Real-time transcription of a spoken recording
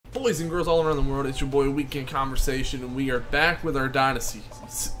boys and girls all around the world? It's your boy Weekend Conversation, and we are back with our Dynasty.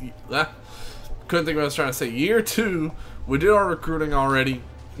 Couldn't think of what I was trying to say. Year 2. We did our recruiting already.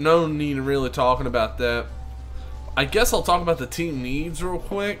 No need in really talking about that. I guess I'll talk about the team needs real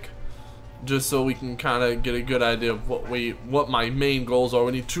quick, just so we can kind of get a good idea of what my main goals are.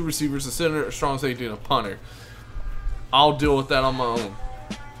 We need 2 receivers, a center, a strong safety, and a punter. I'll deal with that on my own,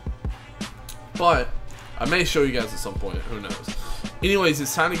 but I may show you guys at some point. Who knows? Anyways,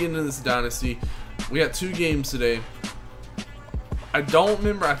 it's time to get into this Dynasty. We got 2 games today. I don't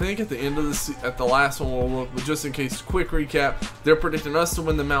remember. I think at the end of at the last one we'll look, but just in case, quick recap. They're predicting us to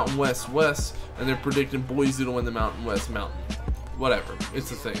win the Mountain West, and they're predicting Boise to win the Mountain West, whatever. It's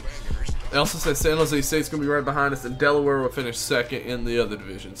the thing. They also said San Jose State's going to be right behind us, and Delaware will finish second in the other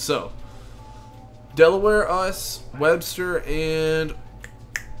division. So, Delaware, us, Webster, and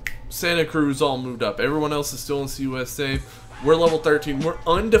Santa Cruz all moved up. Everyone else is still in CUSA. We're level 13. We're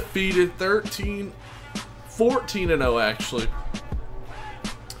undefeated, 14-0 actually,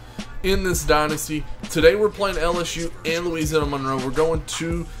 in this Dynasty. Today we're playing LSU and Louisiana Monroe. We're going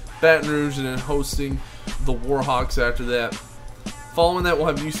to Baton Rouge and then hosting the Warhawks after that. Following that, we'll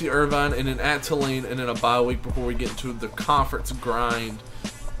have UC Irvine and then at Tulane and then a bye week before we get into the conference grind,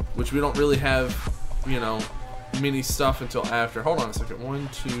 which we don't really have, you know, many stuff until after. Hold on a second. 1,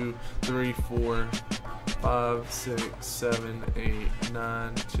 2, 3, 4, 5, 6, 7, 8,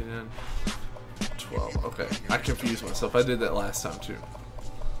 9, 10, 12. Okay, I confused myself. I did that last time too.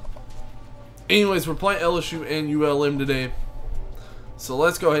 Anyways, we're playing LSU and ULM today, so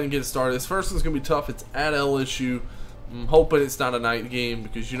let's go ahead and get started. This first one's gonna be tough. It's at LSU. I'm hoping it's not a night game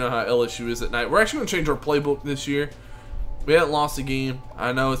because you know how LSU is at night. We're actually gonna change our playbook this year. We haven't lost a game.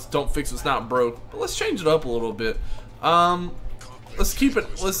 I know it's don't fix what's not broke, but let's change it up a little bit. Let's keep it.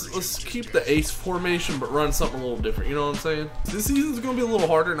 Let's keep the ace formation, but run something a little different. You know what I'm saying? This season's gonna be a little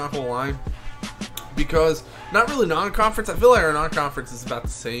harder, not gonna lie, because not really non-conference. I feel like our non-conference is about the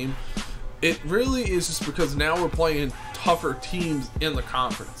same. It really is just because now we're playing tougher teams in the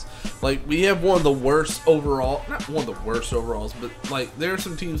conference. Like, we have one of the worst overall, not one of the worst overalls, but like there are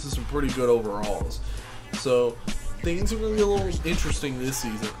some teams with some pretty good overalls. So things are going to be a little interesting this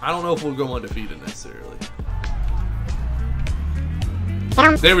season. I don't know if we'll go undefeated necessarily.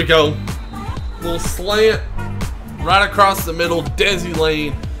 There we go. Little slant right across the middle. Desi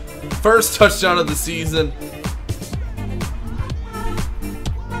Lane. First touchdown of the season.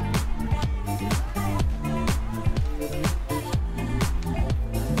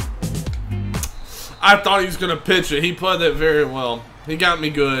 I thought he was going to pitch it. He played that very well. He got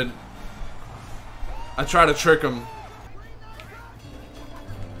me good. I tried to trick him.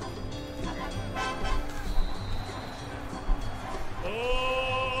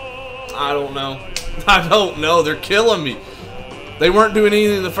 I don't know. I don't know. They're killing me. They weren't doing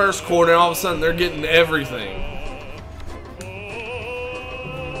anything in the first quarter, and all of a sudden they're getting everything.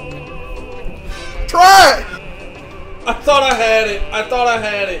 Try! I thought I had it. I thought I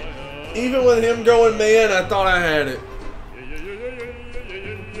had it. Even with him going man, I thought I had it.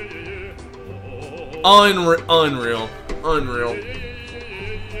 Unreal.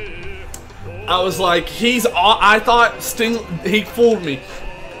 I was like, I thought he fooled me.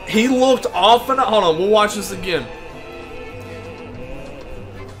 He looked off and hold on, we'll watch this again.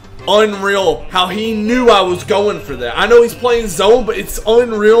 Unreal how he knew I was going for that. I know he's playing zone, but it's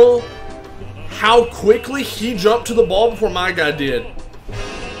unreal how quickly he jumped to the ball before my guy did.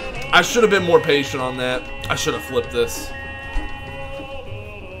 I should have been more patient on that. I should have flipped this.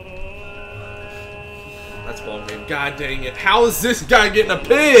 That's ball game. God dang it. How is this guy getting a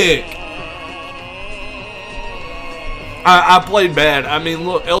pick? I played bad. I mean,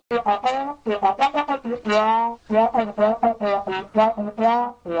 look.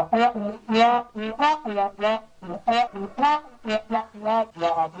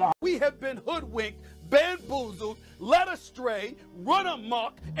 We have been hoodwinked, bamboozled, led astray, run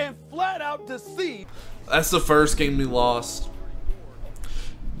amok, and flat out deceived. That's the first game we lost.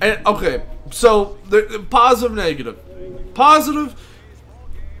 And okay, so the positive, negative. Positive,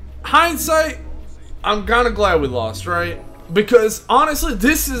 hindsight, I'm kind of glad we lost, right? Because honestly,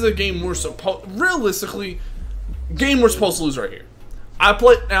 this is a game we're supposed to lose right here. I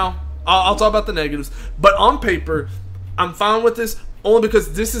play now. I'll talk about the negatives, but on paper, I'm fine with this only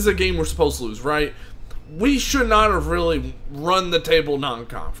because this is a game we're supposed to lose, right? We should not have really run the table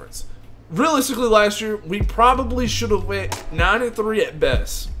non-conference. Realistically, last year, we probably should have went 9-3 at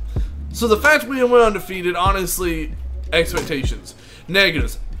best. So the fact we went undefeated, honestly, expectations.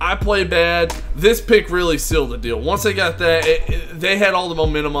 Negatives. I play bad. This pick really sealed the deal. Once they got that, they had all the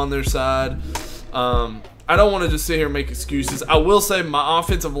momentum on their side. I I don't want to just sit here and make excuses. I will say my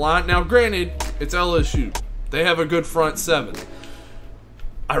offensive line, now granted, it's LSU. They have a good front seven.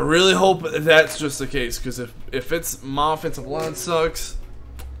 I really hope that's just the case, because if it's my offensive line sucks,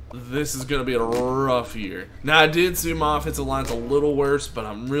 this is going to be a rough year. Now, I did see my offensive line's a little worse, but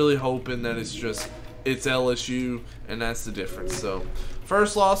I'm really hoping that it's LSU, and that's the difference. So,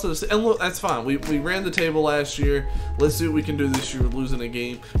 first loss of the season, and look, that's fine. We ran the table last year. Let's see what we can do this year with losing a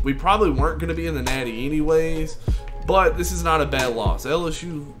game. We probably weren't going to be in the Natty anyways, but this is not a bad loss.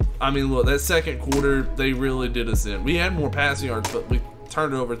 LSU, I mean, look, that second quarter, they really did us in. We had more passing yards, but we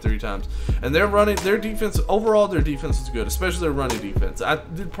turned it over 3 times. And their defense, overall, their defense was good, especially their running defense. I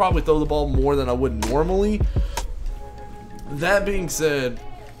did probably throw the ball more than I would normally. That being said,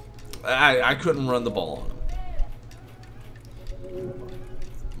 I couldn't run the ball on them.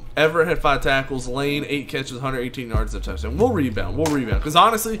 Everett had 5 tackles. Lane, 8 catches, 118 yards, and a touchdown. We'll rebound. Because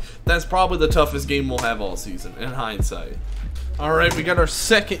honestly, that's probably the toughest game we'll have all season, in hindsight. All right, we got our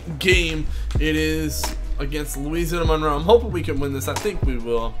second game. It is against Louisiana Monroe. I'm hoping we can win this. I think we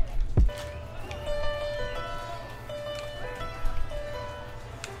will.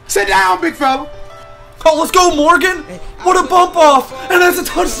 Sit down, big fella. Oh, let's go, Morgan! What a bump off! And that's a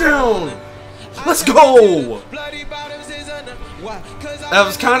touchdown! Let's go! That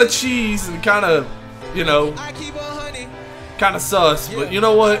was kind of cheese and kind of, you know, kind of sus, but you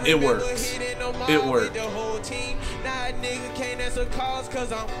know what? It works. It worked.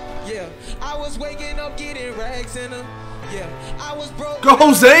 Go,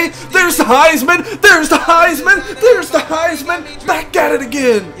 Jose! There's the Heisman! There's the Heisman! There's the Heisman! Back at it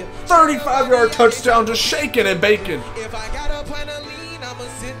again! 35-yard touchdown, just shaking and baking. If I got a pint of lean, I'ma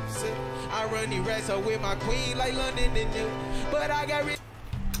sip. I run the rest with my queen like London and New. But I got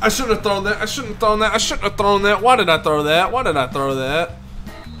I shouldn't have thrown that. I shouldn't have thrown that. I shouldn't have thrown that. Why did I throw that? Why did I throw that?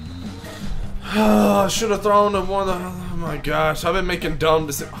 I should have thrown the one. Oh my gosh. I've been making dumb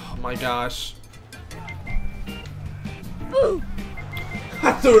decisions. Oh my gosh.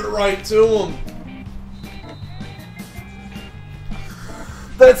 I threw it right to him.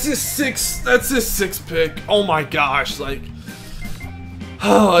 That's his sixth pick. Oh my gosh, like,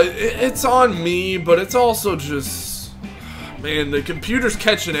 it's on me, but it's also just, man, the computer's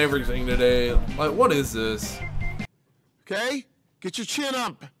catching everything today. Like, what is this? Okay, get your chin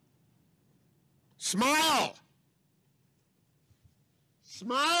up. Smile.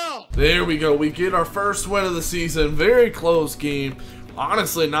 Smile. There we go. We get our first win of the season. Very close game.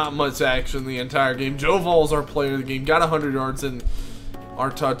 Honestly, not much action the entire game. Joe Voll's our player of the game. Got 100 yards in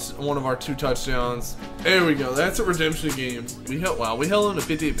one of our 2 touchdowns. There we go. That's a redemption game. We held them to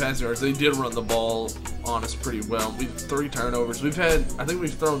 58 passing yards. They did run the ball on us pretty well. We had 3 turnovers. I think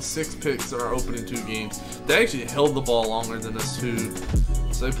we've thrown 6 picks in our opening 2 games. They actually held the ball longer than us too.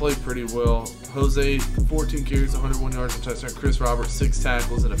 So they played pretty well. Jose, 14 carries, 101 yards and touchdown. Chris Roberts, 6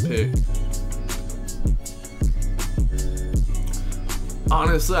 tackles and a pick.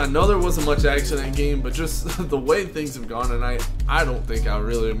 Honestly, I know there wasn't much action in that game, but just the way things have gone tonight, I don't think I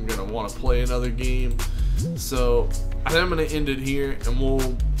really am going to want to play another game. So I think I'm going to end it here, and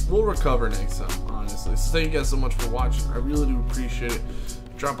we'll recover next time, honestly. So thank you guys so much for watching. I really do appreciate it.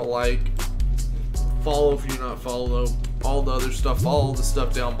 Drop a like. Follow if you're not followed. All the other stuff, all the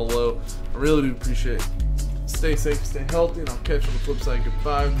stuff down below. I really do appreciate it. Stay safe, stay healthy, and I'll catch you on the flip side.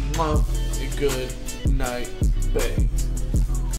 Goodbye, and good night, bang.